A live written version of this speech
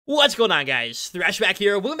What's going on, guys? Thrash back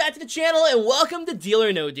here. Welcome back to the channel, and welcome to Deal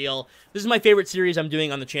or No Deal. This is my favorite series I'm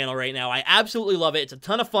doing on the channel right now. I absolutely love it. It's a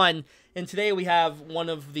ton of fun, and today we have one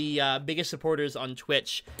of the biggest supporters on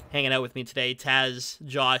Twitch hanging out with me today, Taz.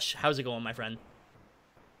 Josh, how's it going, my friend?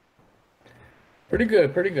 Pretty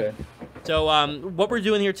good, pretty good. So, what we're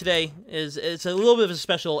doing here today is it's a little bit of a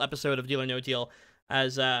special episode of Deal or No Deal,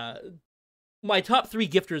 as my top 3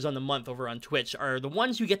 gifters on the month over on Twitch are the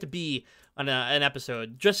ones who get to be on an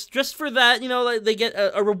episode. Just for that, you know, they get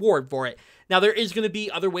a reward for it. Now, there is going to be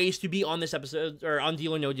other ways to be on this episode, or on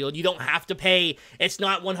Deal or No Deal. You don't have to pay. It's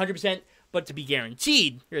not 100%, but to be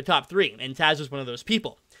guaranteed, you're a top 3, and Taz is one of those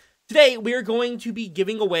people. Today, we are going to be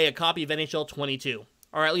giving away a copy of NHL 22,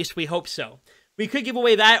 or at least we hope so. We could give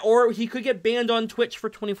away that, or he could get banned on Twitch for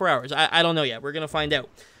 24 hours. I don't know yet. We're going to find out.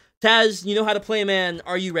 Taz, you know how to play, man.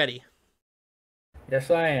 Are you ready? Yes,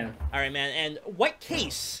 I am. All right, man. And what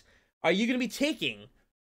case are you going to be taking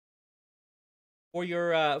for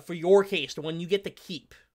your case, the one you get to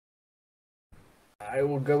keep? I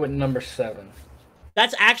will go with number 7.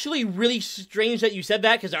 That's actually really strange that you said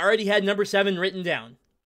that, because I already had number 7 written down.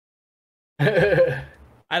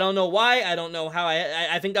 I don't know why. I don't know how.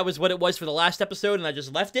 I think that was what it was for the last episode, and I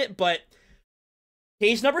just left it. But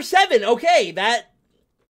case number 7. Okay, that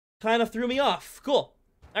kind of threw me off. Cool.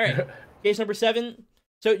 All right. Case number 7.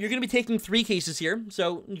 So you're going to be taking 3 cases here.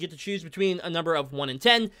 So you get to choose between a number of 1 and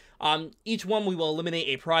 10. Each one we will eliminate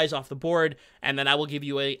a prize off the board, and then I will give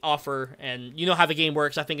you an offer. And you know how the game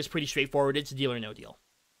works. I think it's pretty straightforward. It's a deal or no deal.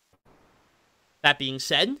 That being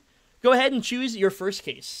said, go ahead and choose your first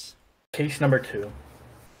case. Case number 2.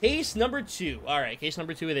 Case number 2. All right, case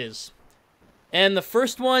number 2 it is. And the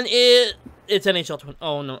first one is... It's NHL 20...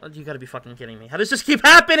 Oh, no. You gotta be fucking kidding me. How does this keep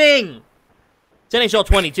happening? It's NHL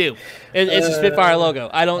 22. It's a Spitfire logo.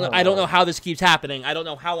 I don't know how this keeps happening. I don't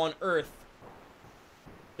know how on earth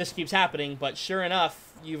this keeps happening, but sure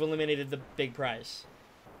enough, you've eliminated the big prize.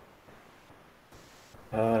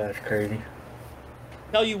 Oh, that's crazy.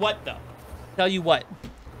 Tell you what, though. Tell you what.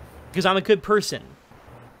 Because I'm a good person.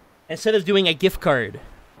 Instead of doing a gift card,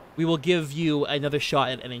 we will give you another shot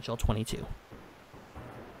at NHL 22.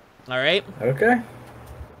 All right? Okay.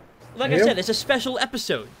 Like I said, it's a special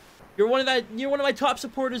episode. You're one of my top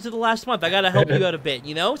supporters of the last month. I gotta help you out a bit,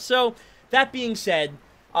 you know? So, that being said,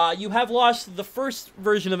 you have lost the first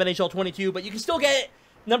version of NHL 22, but you can still get it.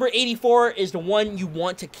 Number 84 is the one you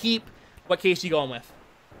want to keep. What case are you going with?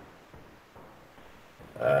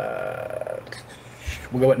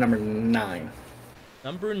 We'll go with number 9.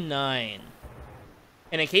 Number 9.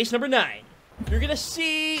 And in case number 9, you're gonna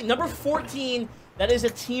see number 14. That is a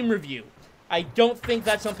team review. I don't think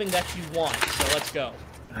that's something that you want, so let's go.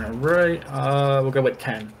 All right. We'll go with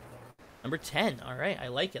 10. Number 10. All right. I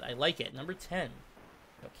like it. I like it. Number 10.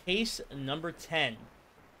 So case number 10.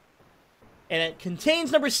 And it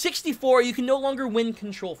contains number 64. You can no longer win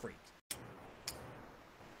Control Freak.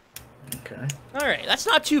 Okay. All right. That's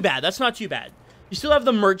not too bad. That's not too bad. You still have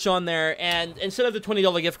the merch on there, and instead of the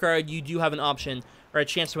 $20 gift card, you do have an option or a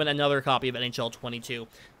chance to win another copy of NHL 22.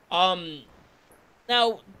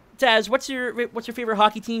 Now, Taz, what's your favorite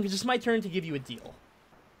hockey team? Because it's my turn to give you a deal.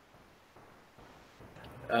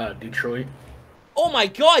 Detroit. Oh my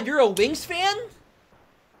god, you're a Wings fan?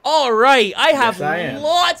 Alright, I have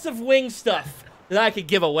lots of Wings stuff that I could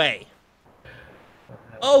give away.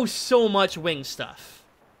 Oh, so much Wings stuff.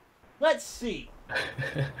 Let's see.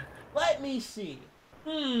 Let me see.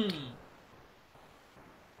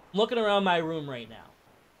 Looking around my room right now.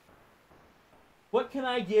 What can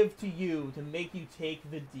I give to you to make you take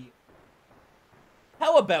the deal?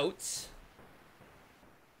 How about...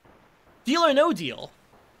 Deal or no deal?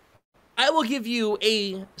 I will give you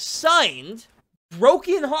a signed,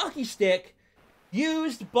 broken hockey stick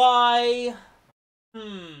used by,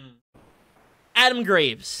 Adam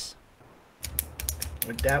Graves.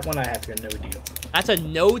 With that one, I have to go no deal. That's a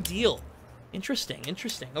no deal. Interesting,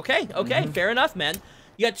 interesting. Okay, fair enough, man.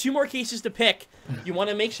 You got 2 more cases to pick. You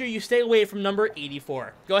want to make sure you stay away from number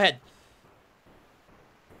 84. Go ahead.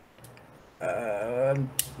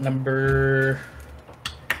 Number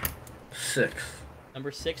 6. Number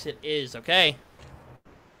 6 it is, okay.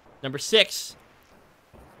 Number 6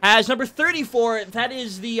 has number 34. That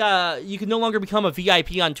is the, you can no longer become a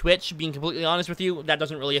VIP on Twitch. Being completely honest with you, that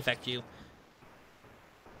doesn't really affect you.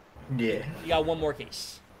 Yeah. You got 1 more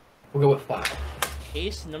case. We'll go with 5.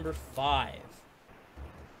 Case number 5.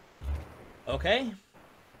 Okay.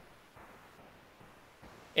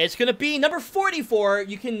 It's gonna be number 44.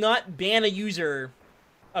 You cannot ban a user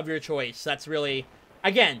of your choice. That's really,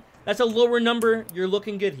 again, that's a lower number. You're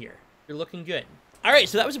looking good here. You're looking good. All right,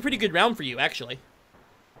 so that was a pretty good round for you, actually.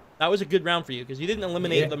 That was a good round for you because you didn't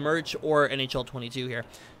eliminate the merch or NHL 22 here.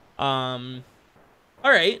 All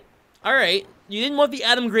right. All right. You didn't want the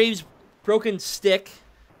Adam Graves broken stick.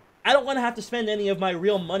 I don't want to have to spend any of my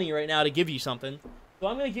real money right now to give you something. So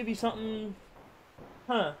I'm going to give you something.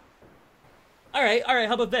 Huh. All right. All right.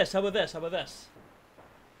 How about this? How about this? How about this?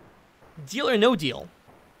 Deal or no deal?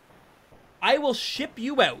 I will ship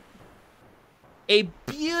you out a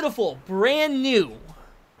beautiful, brand new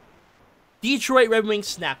Detroit Red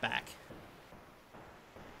Wings snapback.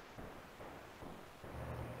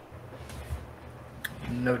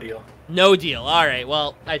 No deal. No deal. All right.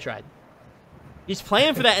 Well, I tried. He's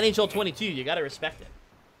playing for that NHL 22. You got to respect it.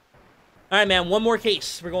 All right, man. One more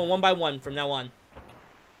case. We're going one by one from now on.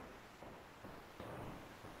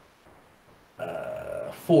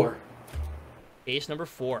 4. Case number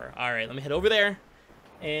 4. All right. Let me head over there.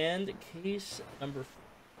 And case number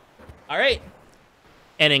 4. All right.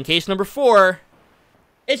 And in case number 4,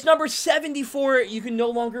 it's number 74. You can no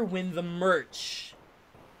longer win the merch.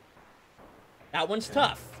 That one's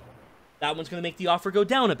tough. That one's going to make the offer go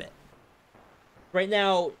down a bit. Right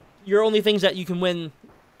now, your only things that you can win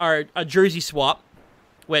are a jersey swap,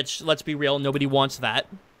 which, let's be real, nobody wants that.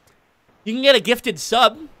 You can get a gifted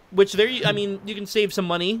sub, which I mean, you can save some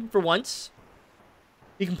money for once.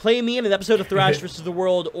 You can play me in an episode of Thrash versus the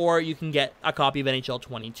World, or you can get a copy of NHL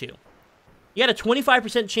 22. You got a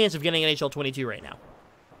 25% chance of getting NHL 22 right now.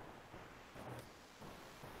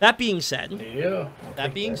 That being said,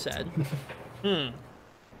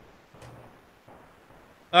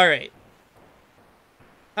 all right.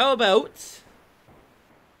 How about,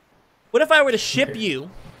 what if I were to ship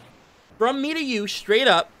you, from me to you, straight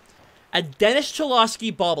up, a Dennis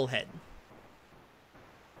Cholowski bobblehead?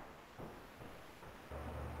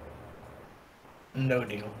 No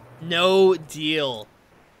deal. No deal.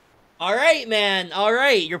 All right, man. All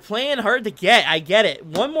right. You're playing hard to get. I get it.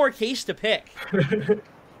 One more case to pick.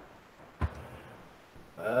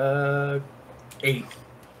 8.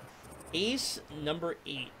 Case number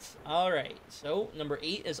 8. All right. So, number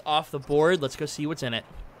 8 is off the board. Let's go see what's in it.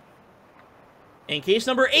 In case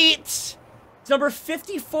number 8, it's number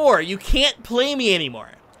 54. You can't play me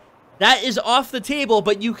anymore. That is off the table,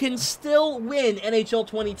 but you can still win NHL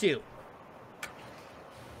 22.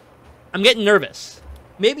 I'm getting nervous.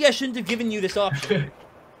 Maybe I shouldn't have given you this option.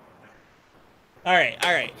 All right,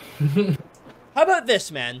 all right. How about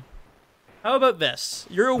this, man? How about this?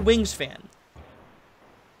 You're a Wings fan.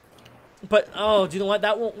 But, oh, do you know what?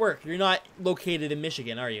 That won't work. You're not located in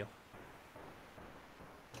Michigan, are you?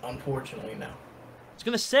 Unfortunately, no. I was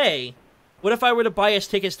going to say, what if I were to buy us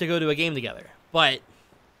tickets to go to a game together? But,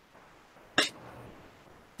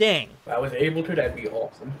 dang. If I was able to, that'd be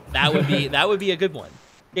awesome. That would be a good one.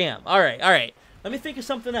 Damn. All right, all right. Let me think of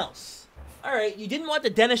something else. All right, you didn't want the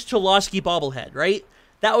Dennis Cholowski bobblehead, right?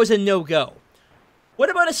 That was a no-go. What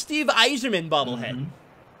about a Steve Yzerman bobblehead?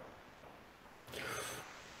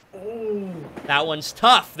 Ooh. That one's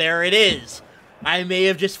tough. There it is. I may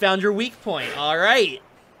have just found your weak point. All right.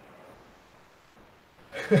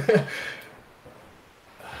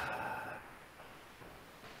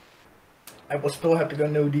 I will still have to go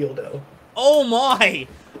no deal, though. Oh, my.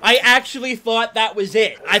 I actually thought that was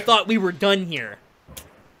it. I thought we were done here.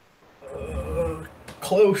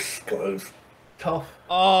 Close. Tough.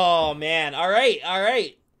 Oh, man. All right, all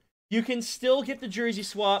right. You can still get the jersey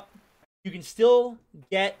swap. You can still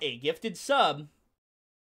get a gifted sub.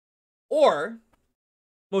 Or,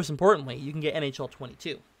 most importantly, you can get NHL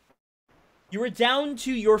 22. You are down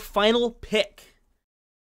to your final pick.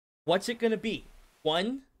 What's it going to be?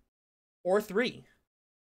 1 or 3?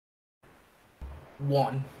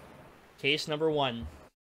 1. Case number 1.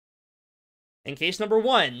 In case number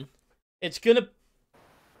 1, it's gonna...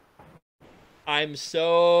 I'm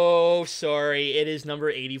so sorry. It is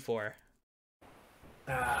number 84.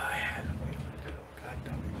 I had a way to go. God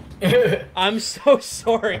damn it. I'm so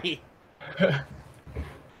sorry.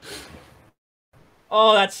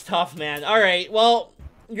 Oh, that's tough, man. All right, well,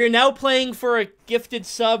 you're now playing for a gifted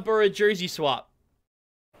sub or a jersey swap.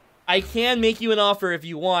 I can make you an offer if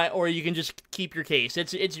you want, or you can just keep your case.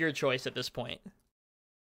 It's your choice at this point.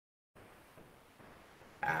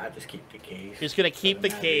 Just keep the case. Just gonna keep the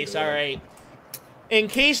case, all right. In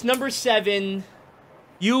case number 7,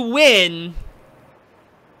 you win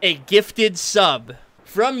a gifted sub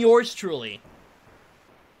from yours truly.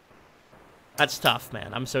 That's tough,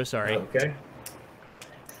 man. I'm so sorry. Okay.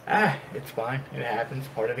 It's fine. It happens.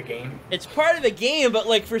 Part of the game. It's part of the game, but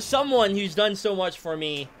like for someone who's done so much for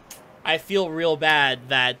me, I feel real bad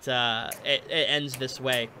that it ends this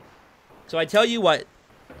way. So I tell you what,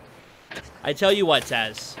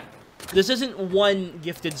 Taz. This isn't one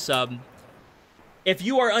gifted sub. if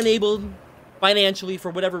you are unable, financially,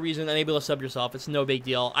 for whatever reason, unable to sub yourself, it's no big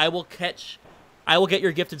deal. I will get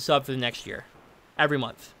your gifted sub for the next year. Every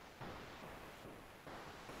month.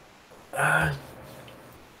 I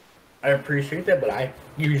appreciate that, but I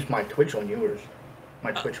use my Twitch on yours.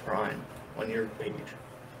 My Twitch Prime on your page.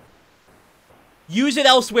 Use it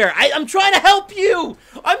elsewhere. I'm trying to help you.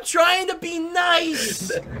 I'm trying to be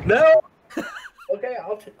nice. No. Okay,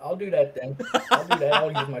 I'll do that then. I'll do that.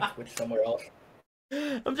 I'll use my Twitch somewhere else.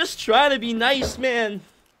 I'm just trying to be nice, man.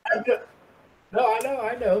 No,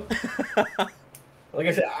 I know. Like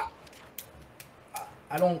I said,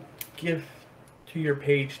 I don't give to your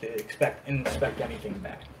page to expect anything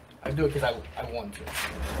back. I do it because I want to.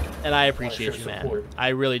 And I appreciate you, man. I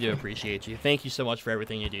really do appreciate you. Thank you so much for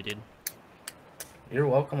everything you do, dude. You're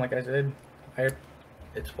welcome. Like I said,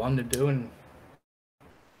 it's fun to do and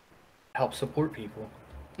help support people.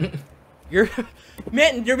 You're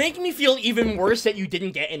making me feel even worse that you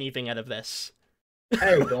didn't get anything out of this.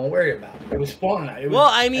 Hey, don't worry about it. It was fun. Well,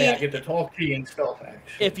 I mean, hey, I get to talk to you and stuff.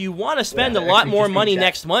 Actually, if you want to spend a lot more money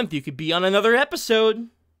next month, you could be on another episode.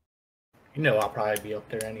 You know, I'll probably be up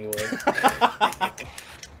there anyway.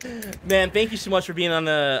 Man, thank you so much for being on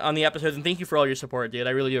the episode, and thank you for all your support, dude.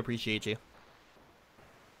 I really do appreciate you.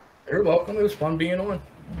 You're welcome. It was fun being on.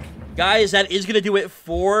 Guys, that is going to do it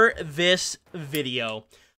for this video.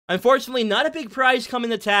 Unfortunately, not a big prize coming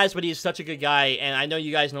to Taz, but he is such a good guy, and I know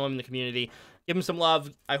you guys know him in the community. Give him some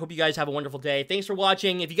love. I hope you guys have a wonderful day. Thanks for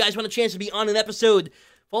watching. If you guys want a chance to be on an episode,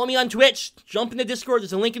 follow me on Twitch. Jump in the Discord.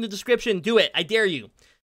 There's a link in the description. Do it. I dare you.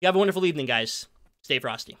 You have a wonderful evening, guys. Stay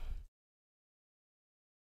frosty.